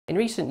In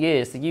recent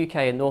years, the UK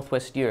and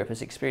Northwest Europe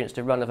has experienced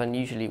a run of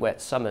unusually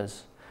wet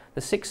summers. The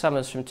 6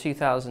 summers from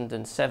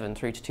 2007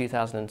 through to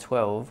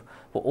 2012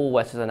 were all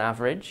wetter than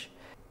average.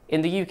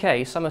 In the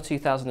UK, summer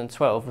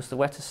 2012 was the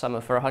wettest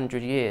summer for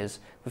 100 years,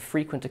 with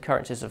frequent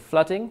occurrences of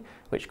flooding,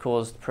 which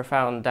caused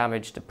profound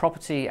damage to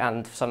property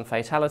and some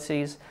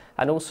fatalities,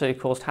 and also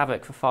caused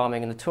havoc for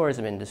farming and the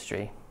tourism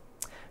industry.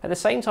 At the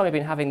same time we've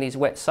been having these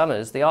wet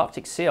summers, the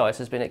Arctic sea ice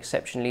has been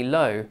exceptionally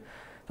low.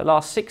 The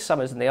last 6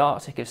 summers in the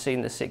Arctic have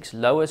seen the 6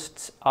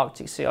 lowest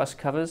Arctic sea ice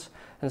covers,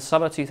 and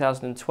summer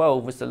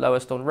 2012 was the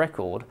lowest on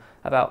record,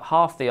 about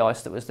half the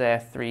ice that was there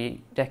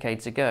 3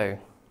 decades ago.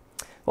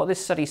 What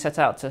this study set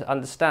out to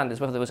understand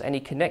is whether there was any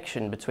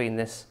connection between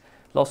this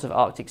loss of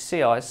Arctic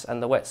sea ice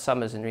and the wet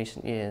summers in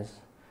recent years.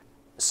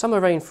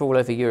 Summer rainfall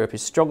over Europe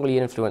is strongly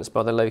influenced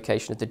by the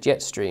location of the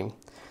Jetstream.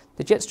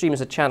 The Jetstream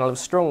is a channel of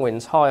strong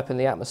winds high up in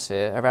the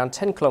atmosphere, around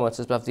 10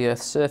 kilometres above the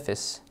Earth's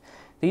surface.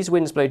 These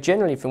winds blow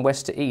generally from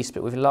west to east,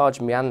 but with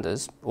large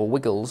meanders, or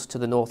wiggles, to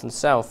the north and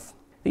south.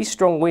 These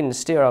strong winds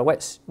steer our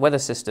weather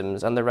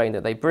systems and the rain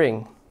that they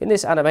bring. In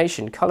this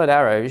animation, coloured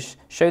arrows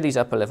show these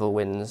upper level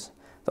winds.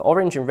 The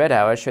orange and red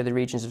arrows show the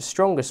regions of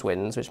strongest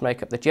winds which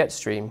make up the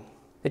Jetstream.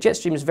 The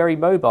Jetstream is very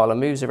mobile and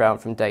moves around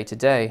from day to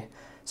day.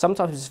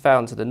 Sometimes it is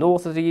found to the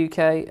north of the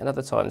UK and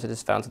other times it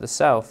is found to the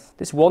south.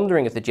 This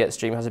wandering of the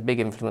Jetstream has a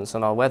big influence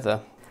on our weather.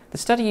 The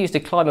study used a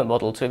climate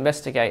model to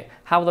investigate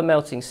how the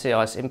melting sea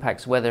ice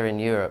impacts weather in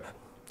Europe.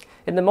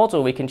 In the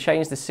model, we can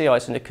change the sea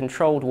ice in a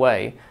controlled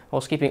way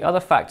whilst keeping other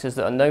factors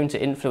that are known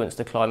to influence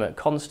the climate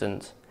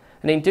constant.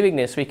 And in doing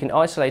this, we can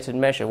isolate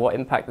and measure what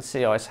impact the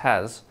sea ice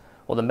has,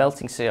 or the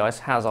melting sea ice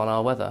has, on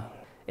our weather.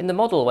 In the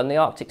model, when the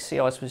Arctic sea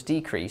ice was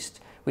decreased,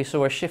 we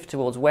saw a shift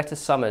towards wetter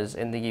summers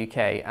in the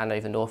UK and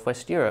over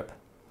Northwest Europe.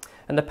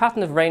 And the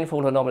pattern of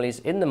rainfall anomalies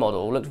in the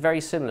model looked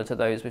very similar to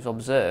those we've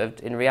observed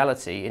in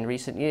reality in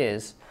recent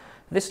years.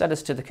 This led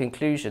us to the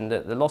conclusion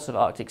that the loss of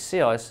Arctic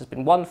sea ice has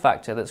been one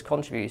factor that's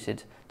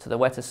contributed to the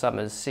wetter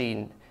summers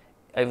seen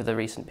over the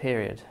recent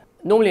period.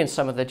 Normally in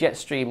summer, the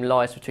Jetstream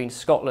lies between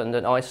Scotland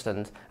and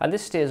Iceland, and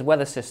this steers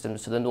weather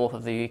systems to the north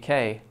of the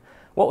UK.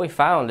 What we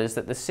found is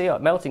that the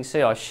melting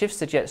sea ice shifts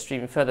the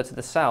Jetstream further to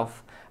the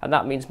south, and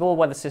that means more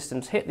weather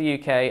systems hit the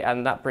UK,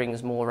 and that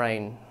brings more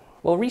rain.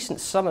 Well, recent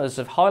summers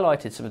have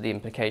highlighted some of the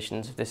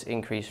implications of this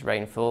increased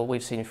rainfall.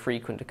 We've seen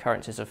frequent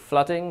occurrences of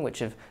flooding, which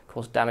have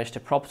caused damage to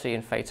property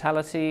and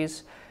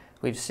fatalities.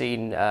 We've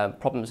seen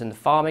problems in the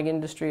farming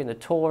industry and the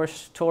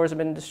tourism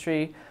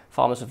industry.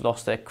 Farmers have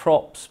lost their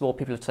crops, more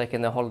people have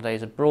taken their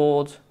holidays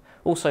abroad.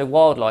 Also,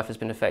 wildlife has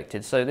been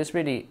affected, so this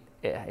really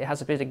it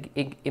has a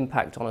big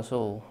impact on us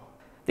all.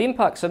 The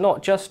impacts are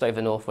not just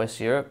over Northwest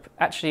Europe.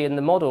 Actually, in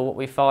the model, what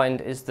we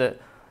find is that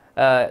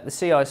the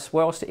sea ice,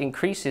 whilst it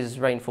increases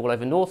rainfall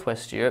over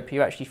Northwest Europe,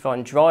 you actually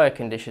find drier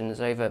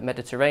conditions over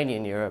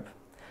Mediterranean Europe.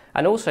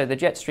 And also the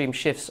Jetstream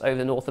shifts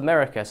over North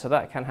America, so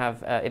that can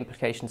have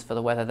implications for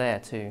the weather there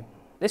too.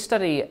 This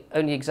study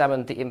only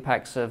examined the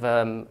impacts of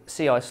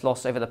sea ice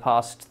loss over the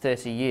past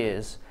 30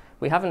 years.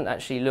 We haven't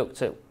actually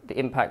looked at the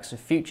impacts of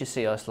future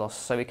sea ice loss,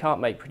 so we can't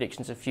make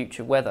predictions of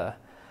future weather.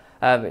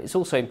 It's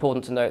also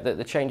important to note that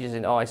the changes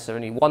in ice are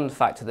only one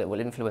factor that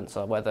will influence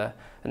our weather,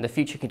 and the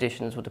future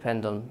conditions will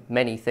depend on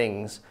many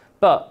things.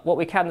 But what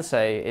we can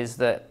say is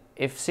that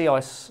if sea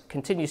ice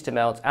continues to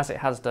melt, as it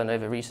has done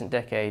over recent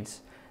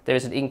decades, there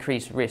is an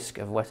increased risk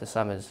of wetter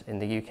summers in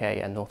the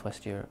UK and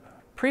Northwest Europe.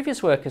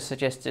 Previous work has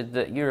suggested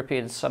that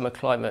European summer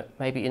climate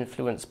may be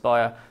influenced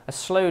by a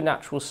slow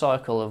natural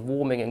cycle of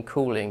warming and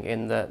cooling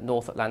in the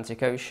North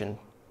Atlantic Ocean.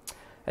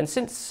 And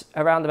since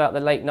around about the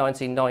late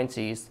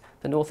 1990s,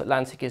 the North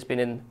Atlantic has been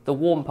in the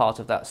warm part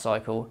of that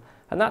cycle,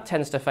 and that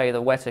tends to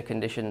favour wetter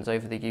conditions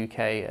over the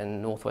UK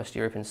and Northwest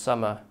Europe in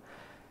summer.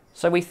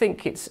 So we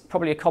think it's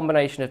probably a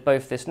combination of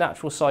both this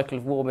natural cycle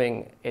of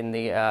warming in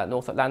the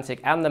North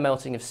Atlantic and the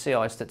melting of sea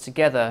ice that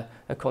together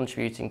are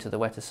contributing to the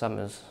wetter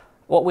summers.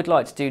 What we'd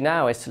like to do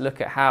now is to look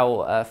at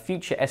how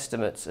future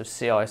estimates of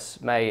sea ice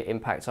may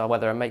impact our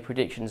weather and make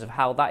predictions of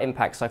how that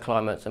impacts our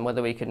climate and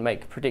whether we can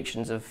make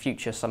predictions of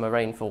future summer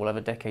rainfall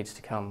over decades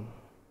to come.